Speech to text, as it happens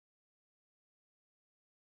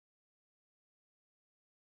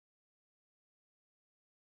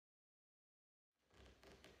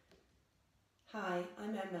Hi,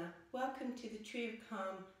 I'm Emma. Welcome to the Tree of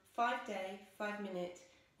Calm 5-day, 5-minute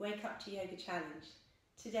Wake Up to Yoga Challenge.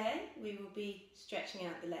 Today we will be stretching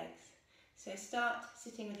out the legs. So start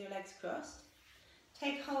sitting with your legs crossed.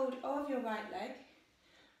 Take hold of your right leg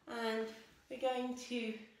and we're going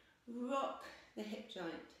to rock the hip joint.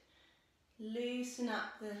 Loosen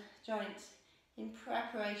up the joints in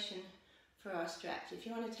preparation for our stretch. If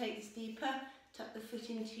you want to take this deeper, tuck the foot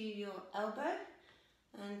into your elbow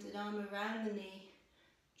and an arm around the knee,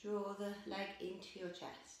 draw the leg into your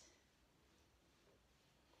chest.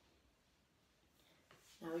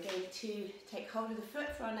 Now we're going to take hold of the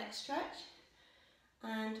foot for our next stretch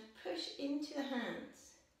and push into the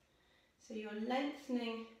hands. So you're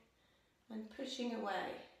lengthening and pushing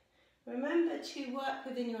away. Remember to work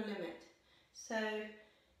within your limit. So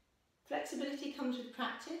flexibility comes with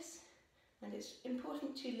practice, and it's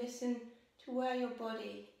important to listen to where your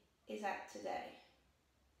body is at today.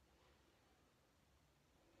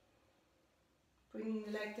 Bringing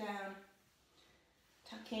the leg down,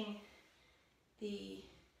 tucking the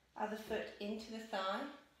other foot into the thigh,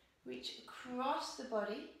 reach across the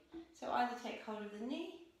body, so either take hold of the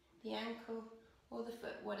knee, the ankle or the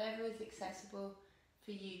foot, whatever is accessible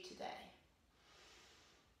for you today.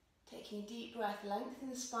 Taking a deep breath, lengthen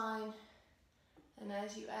the spine, and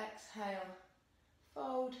as you exhale,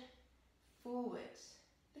 fold forwards.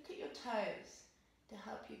 Look at your toes to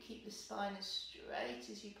help you keep the spine as straight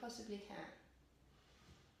as you possibly can.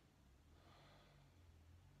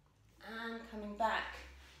 And coming back,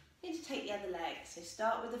 you need to take the other leg. So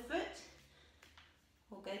start with the foot,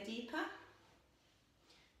 we'll go deeper,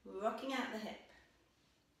 rocking out the hip.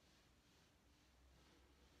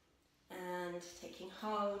 And taking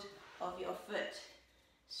hold of your foot,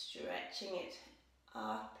 stretching it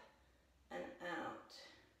up and out.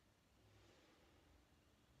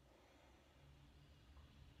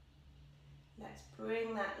 Let's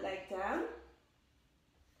bring that leg down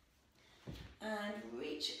and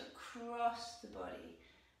reach across the body.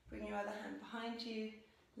 Bring your other hand behind you,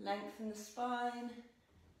 lengthen the spine,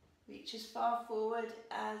 reach as far forward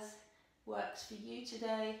as works for you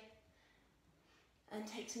today, and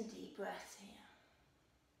take some deep breaths here.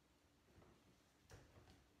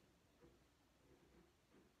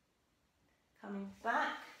 Coming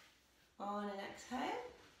back on an exhale,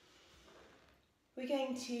 we're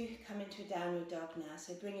going to come into a downward dog now.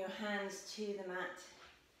 So bring your hands to the mat,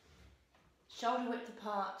 shoulder width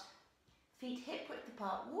apart, feet hip width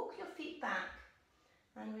apart. Walk your feet back,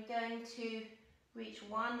 and we're going to reach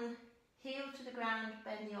one heel to the ground,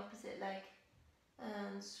 bend the opposite leg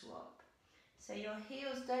and swap. So your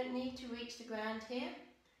heels don't need to reach the ground here.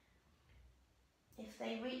 If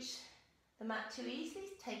they reach the mat too easily,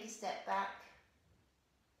 take a step back.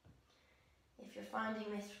 If you're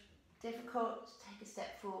finding this difficult, take a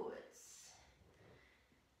step forwards.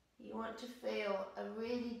 You want to feel a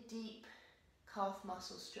really deep calf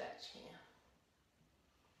muscle stretch here.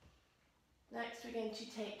 Next we're going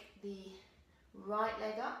to take the right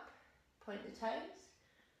leg up, point the toes,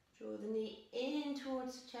 draw the knee in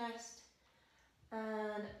towards the chest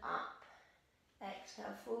and up.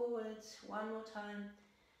 Exhale forwards, one more time.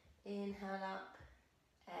 Inhale up,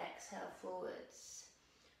 exhale forwards.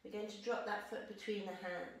 We're going to drop that foot between the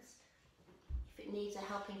hands. If it needs a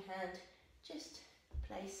helping hand, just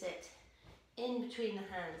place it in between the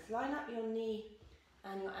hands. Line up your knee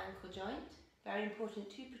and your ankle joint. Very important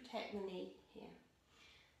to protect the knee here.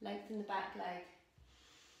 Lengthen the back leg,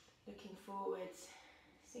 looking forwards,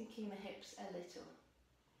 sinking the hips a little.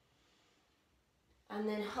 And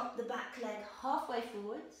then hop the back leg halfway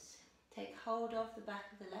forwards. Take hold of the back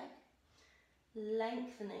of the leg,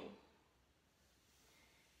 lengthening.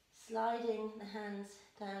 Sliding the hands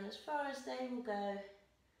down as far as they will go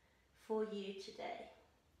for you today.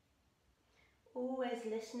 Always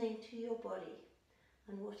listening to your body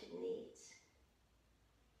and what it needs.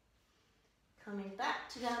 Coming back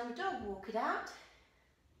to downward dog, walk it out.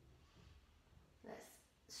 Let's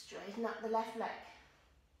straighten up the left leg.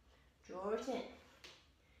 Draw it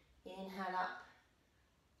in. Inhale up,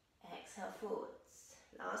 exhale forwards.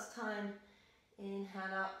 Last time,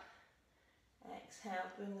 inhale up, exhale,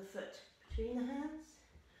 bring the foot between the hands.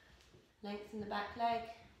 Lengthen the back leg,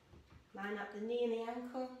 line up the knee and the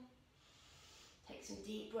ankle. Take some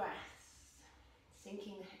deep breaths,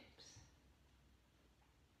 sinking the hips.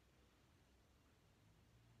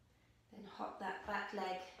 Then hop that back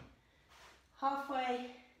leg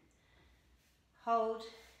halfway, hold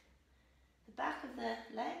the back of the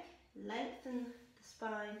leg, lengthen the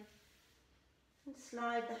spine and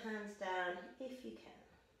slide the hands down if you can.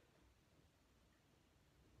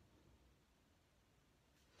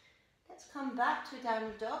 Let's come back to a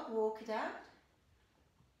downward dog, walk it out.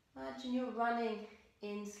 Imagine you're running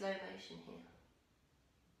in slow motion here.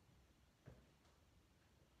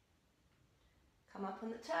 Come up on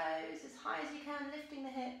the toes as high as you can, lifting the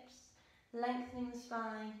hips, lengthening the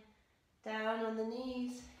spine, down on the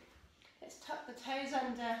knees. Let's tuck the toes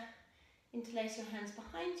under, interlace your hands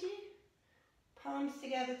behind you, palms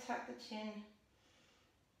together, tuck the chin.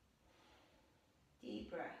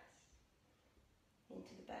 Deep breaths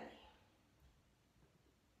into the belly.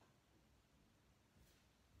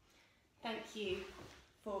 Thank you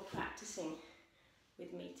for practicing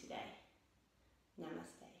with me today.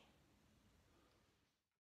 Namaste.